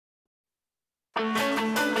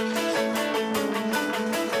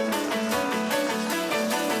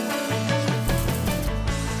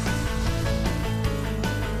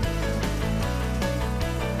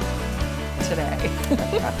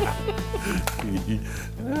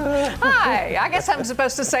Hi, I guess I'm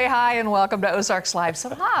supposed to say hi and welcome to Ozarks Live.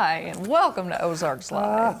 So hi and welcome to Ozarks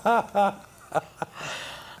Live.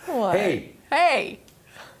 What? Hey.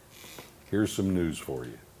 Here's some news for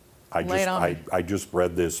you. Lay it on me. I just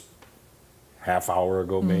read this half hour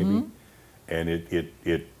ago maybe, and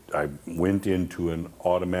I went into an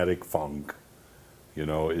automatic funk. You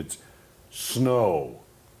know, it's snow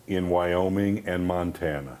in Wyoming and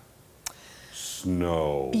Montana.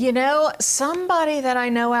 Snow. You know, somebody that I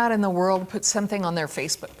know out in the world put something on their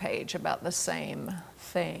Facebook page about the same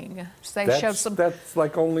thing. So they showed some. That's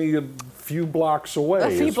like only a few blocks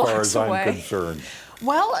away, as far as I'm concerned.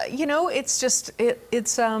 Well, you know, it's just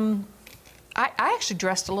I actually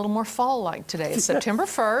dressed a little more fall-like today. It's September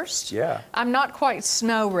 1st. Yeah. I'm not quite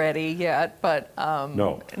snow ready yet, but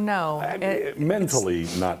No. Mentally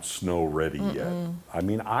not snow ready yet. I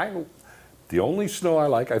mean, the only snow I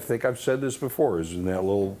like, I think I've said this before, is in that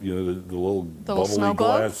little, you know, the little bubbly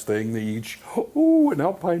glass thing they eat. Ooh, in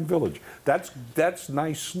Alpine Village. That's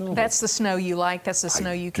nice snow. That's the snow you like? That's the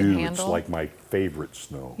snow you can handle? It's like my favorite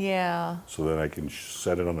snow. Yeah. So then I can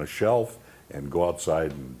set it on a shelf and go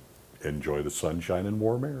outside and enjoy the sunshine and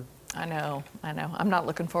warm air. I know. I'm not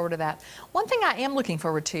looking forward to that. One thing I am looking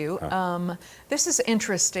forward to, this is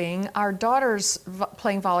interesting. Our daughter's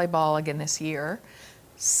playing volleyball again this year,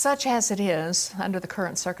 such as it is under the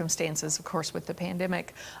current circumstances, of course, with the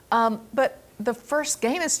pandemic. But the first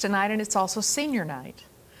game is tonight, and it's also senior night.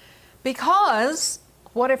 Because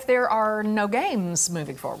what if there are no games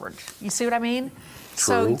moving forward? You see what I mean? True.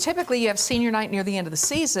 So typically you have senior night near the end of the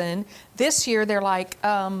season. This year they're like,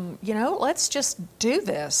 you know, let's just do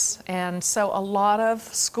this. And so a lot of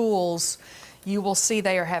schools, you will see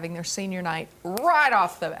they are having their senior night right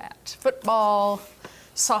off the bat. Football,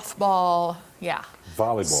 softball, yeah.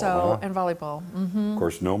 Volleyball, So, and volleyball. Of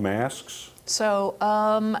course, no masks. So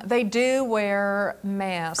they do wear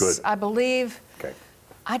masks. Good. I believe. Okay.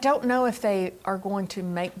 I don't know if they are going to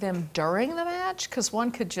make them during the match, because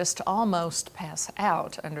one could just almost pass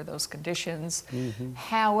out under those conditions.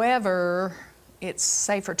 However, it's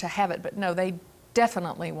safer to have it. But no, they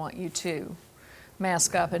definitely want you to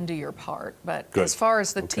mask up and do your part. But Good. As far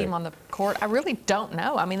as the team on the court, I really don't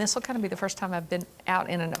know. I mean, this will kind of be the first time I've been out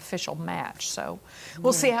in an official match. So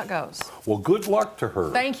we'll see how it goes. Well, good luck to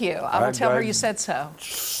her. Thank you. I will tell her you said so.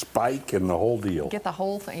 Spike and the whole deal. Get the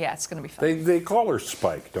whole thing. Yeah, it's going to be fun. They call her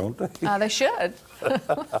Spike, don't they? They should.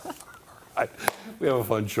 We have a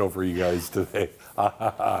fun show for you guys today.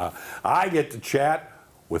 I get to chat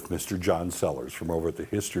with Mr. John Sellers from over at the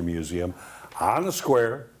History Museum on the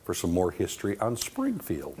square for some more history on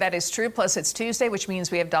Springfield. That is true. Plus, it's Tuesday, which means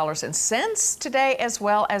we have dollars and cents today, as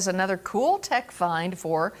well as another cool tech find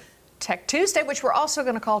for Tech Tuesday, which we're also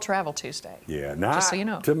going to call Travel Tuesday. Yeah, not just so you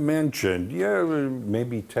know. To mention,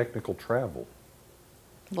 maybe technical travel.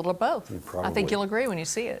 A little of both. Probably. I think you'll agree when you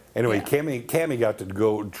see it. Anyway, Yeah. Cammie got to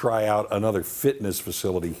go try out another fitness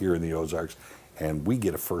facility here in the Ozarks, and we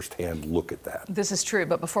get a first-hand look at that. This is true,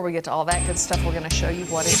 but before we get to all that good stuff, we're going to show you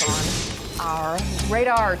what is on our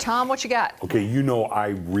radar. Tom, what you got? Okay, you know I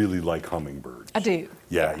really like hummingbirds. I do.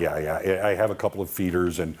 Yeah. I have a couple of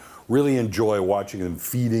feeders and really enjoy watching them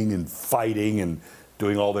feeding and fighting and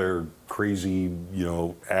doing all their crazy,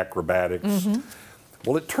 acrobatics.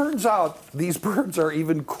 Well, it turns out these birds are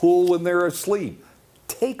even cool when they're asleep.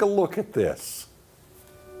 Take a look at this.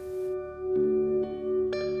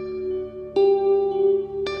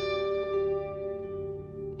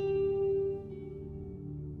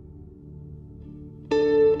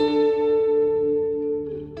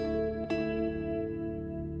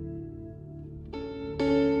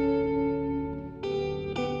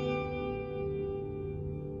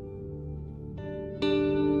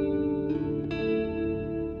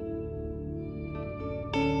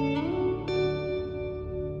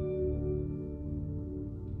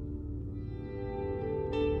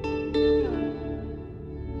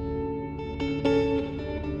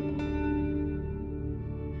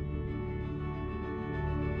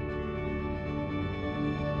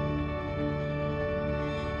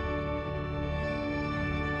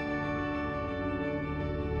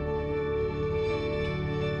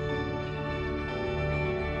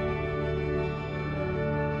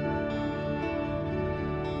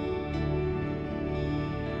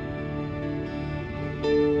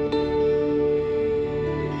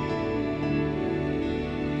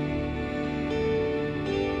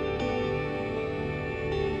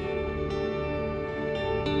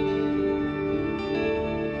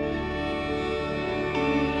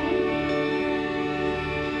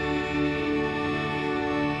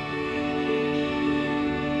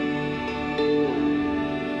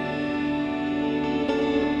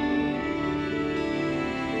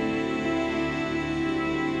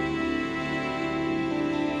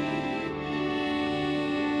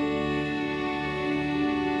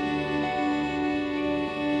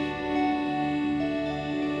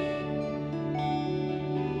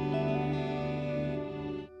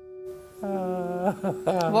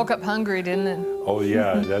 Woke up hungry, didn't it? Oh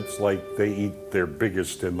yeah, that's like they eat their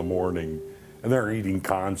biggest in the morning, and they're eating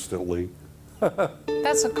constantly.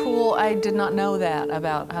 That's a cool. I did not know that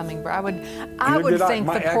about hummingbird. I Neither would did I. think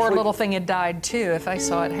the poor Actually- little thing had died too if I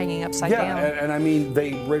saw it hanging upside Yeah, down. and I mean,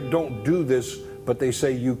 they don't do this, but they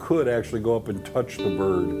say you could actually go up and touch the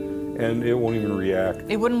bird, and it won't even react.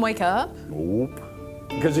 It wouldn't wake up? Nope.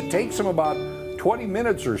 Because it takes them about 20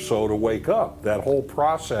 minutes or so to wake up, that whole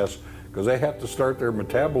process, because they have to start their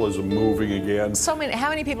metabolism moving again. How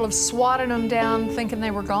many people have swatted them down thinking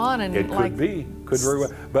they were gone? And It like, could be, could very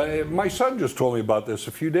well. But my son just told me about this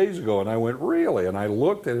a few days ago, and I went, really? And I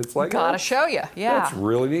looked, and it's like, gotta oh, show you. Yeah. that's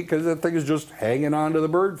really neat, because that thing is just hanging on to the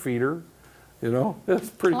bird feeder. You know, it's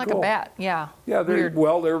pretty Like cool. a bat. Yeah. Yeah, Weird.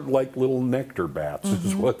 they're like little nectar bats,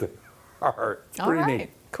 is what they are. It's All pretty right. neat.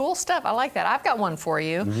 Cool stuff. I like that. I've got one for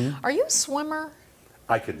you. Are you a swimmer?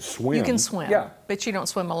 I can swim. You can swim. Yeah. But you don't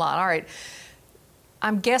swim a lot. All right.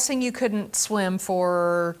 I'm guessing you couldn't swim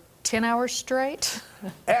for 10 hours straight?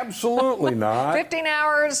 Absolutely not. 15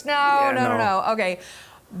 hours? No, Yeah, no. Okay.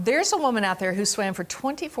 There's a woman out there who swam for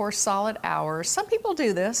 24 solid hours. Some people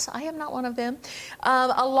do this. I am not one of them.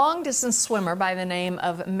 A long-distance swimmer by the name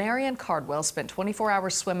of Marion Cardwell spent 24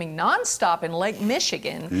 hours swimming nonstop in Lake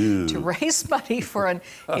Michigan to raise money for an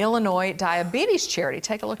Illinois diabetes charity.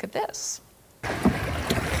 Take a look at this.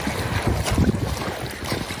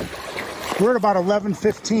 We're at about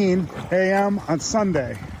 11:15 a.m. on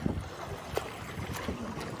Sunday.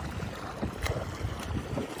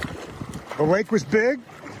 The lake was big,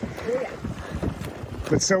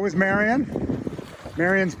 but so was Marion.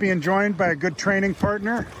 Marion's being joined by a good training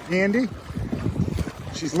partner, Andy.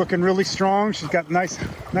 She's looking really strong. She's got nice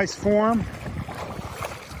form.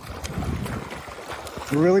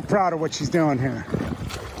 We're really proud of what she's doing here.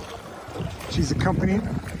 She's accompanied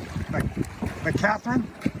by Catherine,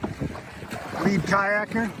 lead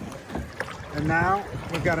kayaker, and now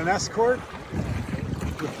we've got an escort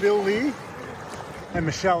with Bill Lee and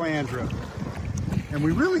Michelle Andrew. And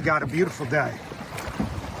we really got a beautiful day.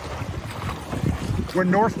 We're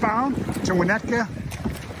northbound to Winnetka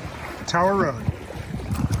Tower Road.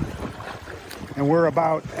 And we're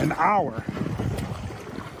about an hour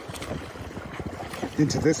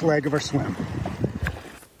into this leg of our swim.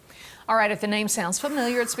 All right, if the name sounds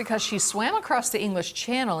familiar, it's because she swam across the English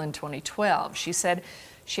Channel in 2012. She said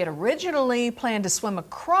she had originally planned to swim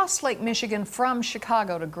across Lake Michigan from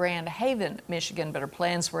Chicago to Grand Haven, Michigan, but her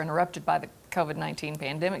plans were interrupted by the COVID-19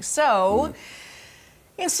 pandemic. So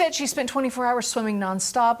instead, she spent 24 hours swimming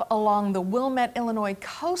nonstop along the Wilmette, Illinois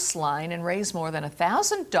coastline and raised more than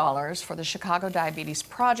 $1,000 for the Chicago Diabetes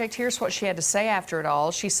Project. Here's what she had to say after it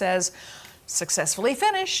all. She says, "Successfully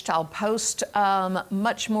finished. I'll post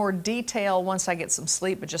much more detail once I get some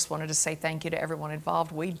sleep, but just wanted to say thank you to everyone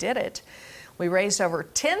involved. We did it. We raised over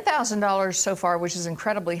 $10,000 so far, which is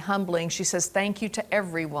incredibly humbling." She says thank you to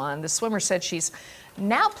everyone. The swimmer said she's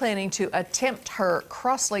now planning to attempt her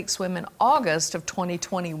cross-lake swim in August of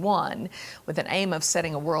 2021 with an aim of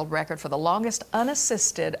setting a world record for the longest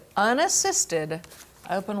unassisted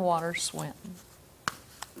open water swim.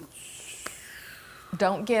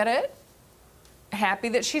 Don't get it? Happy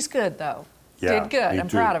that she's good, though. Yeah, Did good. me I'm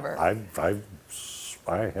too. proud of her.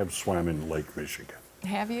 I have swam in Lake Michigan.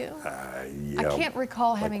 Have you? Yeah, I can't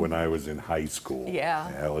recall like having. when I was in high school. Yeah.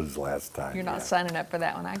 That was the last time. You're not yeah. signing up for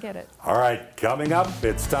that one. I get it. All right, coming up,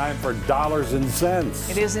 it's time for Dollars and Cents.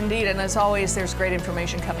 It is indeed. And as always, there's great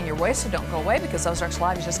information coming your way, so don't go away because Ozarks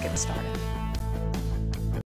Live is just getting started.